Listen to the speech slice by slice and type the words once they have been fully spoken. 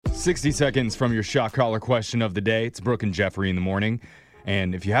60 seconds from your shock collar question of the day. It's Brooke and Jeffrey in the morning.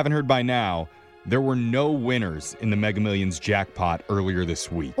 And if you haven't heard by now, there were no winners in the Mega Millions jackpot earlier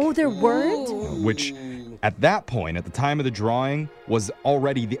this week. Oh, there weren't? Which, at that point, at the time of the drawing, was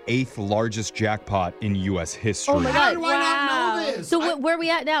already the 8th largest jackpot in U.S. history. Oh, my How God. do I not know this? So where are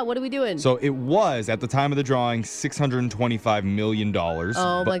we at now? What are we doing? So it was, at the time of the drawing, $625 million.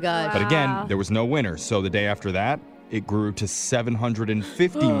 Oh, my God. But again, there was no winner. So the day after that, it grew to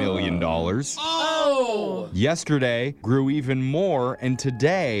 $750 million. Oh! Yesterday grew even more, and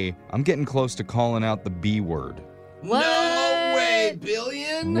today I'm getting close to calling out the B word. What? No way,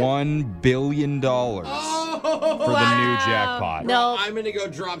 billion? $1 billion for the new jackpot. No. I'm going to go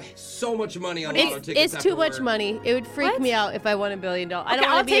drop so much money on lotto tickets. It's too after much work. money. It would freak me out if I won $1 billion. I don't Okay,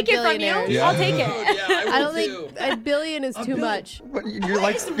 want I'll to be a take it from billionaire. you. Yeah. I'll take it. Dude, yeah, I don't will think too. a billion is too much. What, you're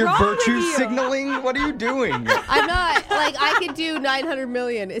wrong with virtue you? signaling? What are you doing? I'm not. Like, I could do 900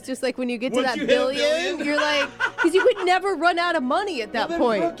 million. It's just like when you get to Once that you hit a billion, billion? you're like, because you could never run out of money at that Well, then,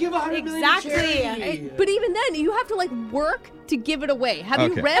 point. Brooke, give 100 million to Exactly. charity. But even then, you have to like work to give it away. Have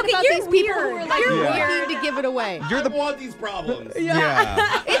you Okay. read Okay, about you're these people who weird. are like You're working weird. to give it away? You're I the want these problems.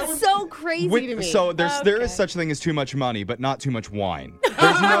 yeah. It's so crazy to me. So there Okay. is such thing as too much money, but not too much wine.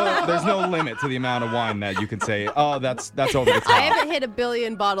 There's no limit to the amount of wine that you can say, oh, that's over the I top. haven't hit 1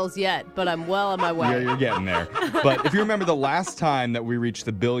 billion bottles yet, but I'm well on my way. Yeah, you're getting there. But if you remember the last time that we reached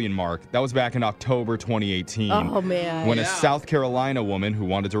the billion mark, that was back in October 2018. Oh, man. When a Yeah. South Carolina woman who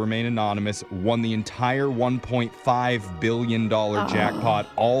wanted to remain anonymous won the entire $1.5 billion jackpot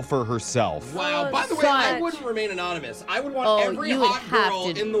all for herself. Wow. Oh, By the way, I such. wouldn't remain anonymous. I would want Oh, every you would hot have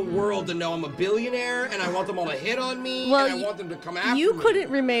girl to. in the world to know I'm a billionaire, and I want them all to hit on me, Well, and I want them to come after You me. couldn't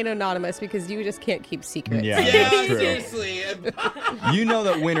remain anonymous because you just can't keep secrets. Yeah, Yeah, that's true. seriously. You know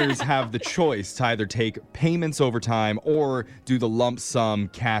that winners have the choice to either take payments over time or do the lump sum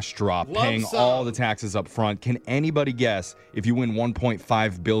cash drop, Lump paying sum. all the taxes up front. Can anybody guess if you win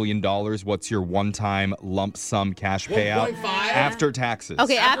 $1.5 billion, what's your one-time lump sum cash payout 1.5? after taxes?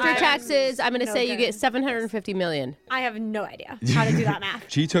 Okay, after After taxes, I'm going to No say you good. get 750 million. I have no idea how to do that math.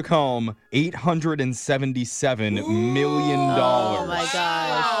 She took home $877 million. Oh my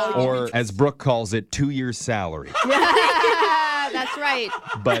gosh. Or, as Brooke calls it, 2 years' salary. That's right.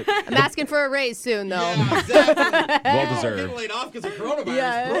 But I'm asking for a raise soon, though. Yeah, exactly. well Getting deserved. laid off because of coronavirus.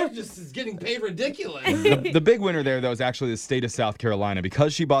 Yeah. Brooke just is getting paid ridiculous. The big winner there, though, is actually the state of South Carolina.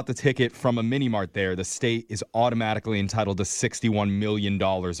 Because she bought the ticket from a mini mart there, the state is automatically entitled to $61 million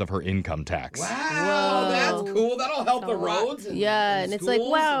of her income tax. Wow, that's cool. That'll help the roads. Yeah, and it's like,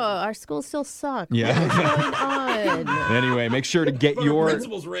 schools. wow, our schools still suck. Yeah. What's going on? Anyway, make sure to get But your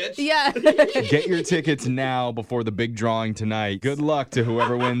principal's rich. Yeah. get your tickets now before the big drawing tonight. Good luck to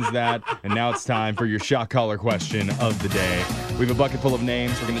whoever wins that. And now it's time for your shock collar question of the day. We have a bucket full of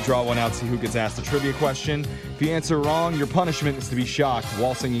names. We're going to draw one out, see who gets asked a trivia question. If you answer wrong, your punishment is to be shocked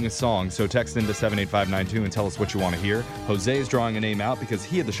while singing a song. So text into 78592 and tell us what you want to hear. Jose is drawing a name out because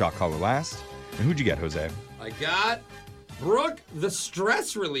he had the shock collar last. And who'd you get, Jose? I got Brooke, the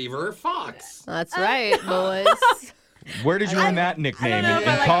stress reliever, Fox. That's right, boys. Where did you learn that nickname? know In if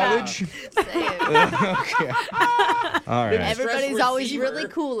I like college? Okay. All right. Everybody's Stress always receiver. really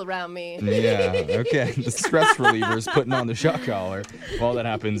cool around me. Yeah, okay. The stress reliever is putting on the shock collar. While that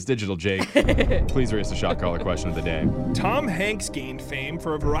happens, Digital Jake, please raise the shock collar question of the day. Tom Hanks gained fame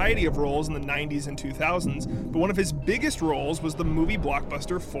for a variety of roles in the 90s and 2000s, but one of his biggest roles was the movie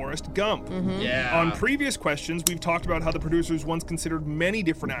blockbuster Forrest Gump. Yeah. On previous questions, we've talked about how the producers once considered many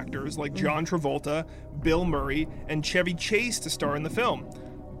different actors like John Travolta, Bill Murray, and Chevy Chase to star in the film.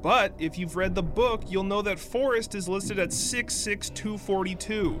 But if you've read the book, you'll know that Forrest is listed at 6'6",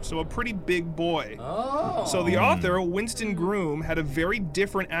 242, so a pretty big boy. Oh. So the author, Winston Groom, had a very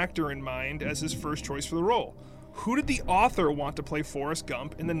different actor in mind as his first choice for the role. Who did the author want to play Forrest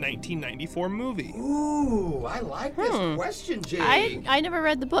Gump in the 1994 movie? Ooh, I like this question, Jake. I never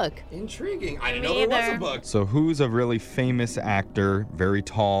read the book. Intriguing. I didn't know Me there was a either. book. So who's a really famous actor, very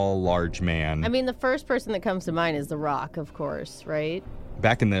tall, large man? I mean, the first person that comes to mind is The Rock, of course, right?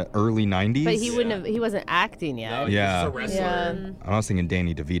 Back in the early 90s? But he wouldn't have. He wasn't acting yet. No, he's Yeah. just a wrestler. I was thinking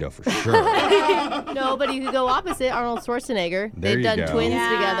Danny DeVito for sure. No, but you could go opposite. Arnold Schwarzenegger. There They've you done go. twins Yeah.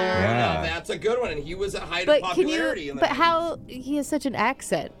 together. Yeah. Now, that's a good one, and he was at height But of can popularity. you? in But that how he has such an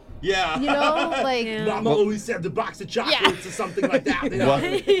accent? Yeah. You know, like Mama always said the box of chocolates or something like that. You know?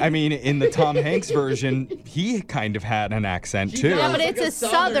 Well, I mean, in the Tom Hanks version, he kind of had an accent too. yeah, but It's it's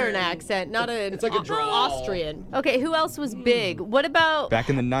like a a southern Southern- accent, not an it's like a drawl. Austrian. Okay, who else was big? What about Back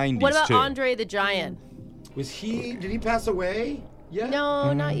in the 90s what about too. Andre the Giant? Did he pass away? Yeah.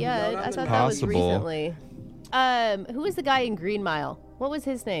 No, not yet. not I in thought the- that was Possible. recently. Who was the guy in Green Mile? What was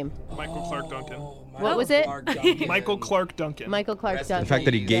his name? Michael Clark Duncan. What was it? Michael Clark Duncan. Michael Clark Rest in Duncan. The fact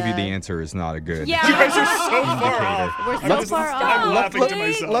that he gave you the Yeah. answer is not a good. Yeah. You guys are so far off. We're so far I'm off. laughing to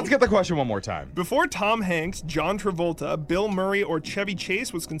myself. Let's get the question one more time. Before Tom Hanks, John Travolta, Bill Murray, or Chevy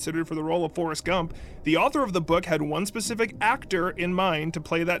Chase was considered for the role of Forrest Gump, the author of the book had one specific actor in mind to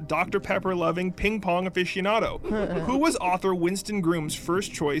play that Dr. Pepper-loving ping-pong aficionado. Who was author Winston Groom's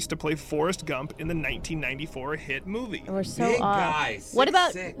first choice to play Forrest Gump in the 1994 hit movie? We're so Big off. guy, What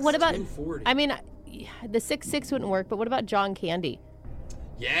about 6'6", what about? 240. I mean, the 6'6" wouldn't work. But what about John Candy?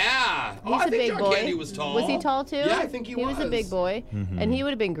 Yeah. He's I a think big John boy. Candy was tall. Was he tall too? Yeah, I think he was. He was a big boy, and he would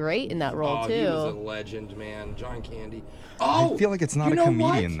have been great in that role Oh, too. he was a legend, man. John Candy. Oh, I feel like it's not you a know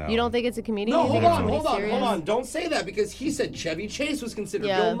comedian what? though. You don't think it's a comedian? No, you think hold it's on, somebody hold on, serious? hold on. Don't say that because he said Chevy Chase was considered.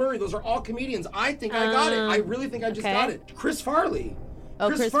 Yeah. Bill Murray, those are all comedians. I think I got it. I really think I just okay. got it. Chris Farley. Oh,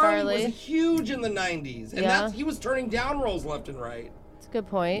 Chris Farley. was huge in the 90s. And Yeah. he was turning down roles left and right. That's a good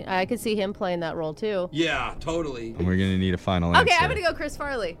point. I could see him playing that role too. Yeah, totally. We're gonna need a final answer. Okay, I'm gonna go Chris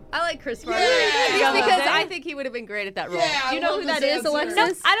Farley. I like Chris Farley. Yeah! Just because Yeah. I think he would have been great at that role. Yeah, I Do you know love who this that is, answer.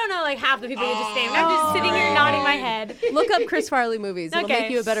 Alexis? No, I don't know like half the people you just named. I'm just sitting here nodding my head. Look up Chris Farley movies. It'll Okay. make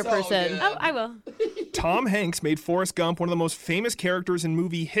you a better So person. good. Oh, I will. Tom Hanks made Forrest Gump one of the most famous characters in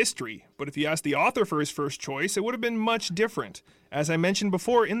movie history, but if you asked the author for his first choice, it would have been much different. As I mentioned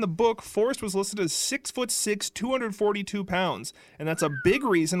before, in the book, Forrest was listed as 6'6", 242 pounds, and that's a big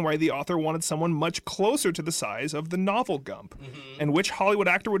reason why the author wanted someone much closer to the size of the novel Gump. And which Hollywood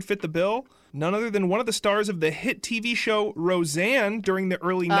actor would fit the bill? None other than one of the stars of the hit TV show Roseanne during the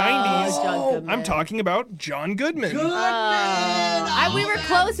early 90s. John Goodman. I'm talking about John Goodman. We were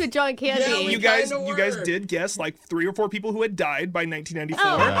close with John Candy. Yeah, we You guys kinda were. did guess like 3 or 4 people who had died by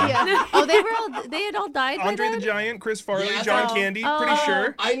 1994. Yeah. Oh, they had all died. by Andre the then? Giant, Chris Farley, Yeah, John oh. Candy, pretty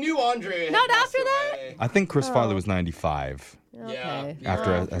sure. I knew Andre. had Not passed after that? away. I think Chris Farley was 95 Yeah. Okay.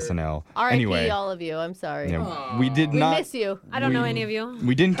 after After. SNL. R.I.P. Anyway, all of you. I'm sorry. yeah, we did We not. miss you. I don't know any of you.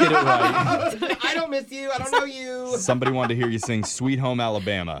 We didn't get it right. I don't miss you. I don't know you. Somebody wanted to hear you sing "Sweet Home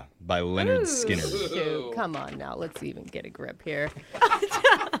Alabama" by Leonard Skinner. Shoot, come on now. Let's even get a grip here.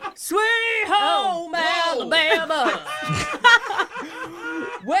 Sweet Home Alabama,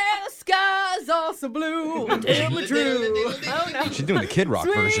 where the skies are so blue. Tell me true. Oh, no. She's doing the Kid Rock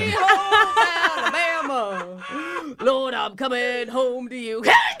version. Sweet home Alabama, Lord, I'm coming home to you.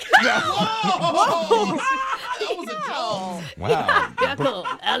 Whoa! That was a joke. Wow. Here I come,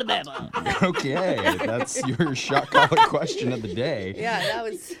 Alabama. Okay, that's your shot collar question of the day. Yeah, that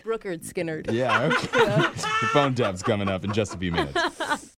was Brookard Skinnerd. Yeah, okay. The phone tap's coming up in just a few minutes.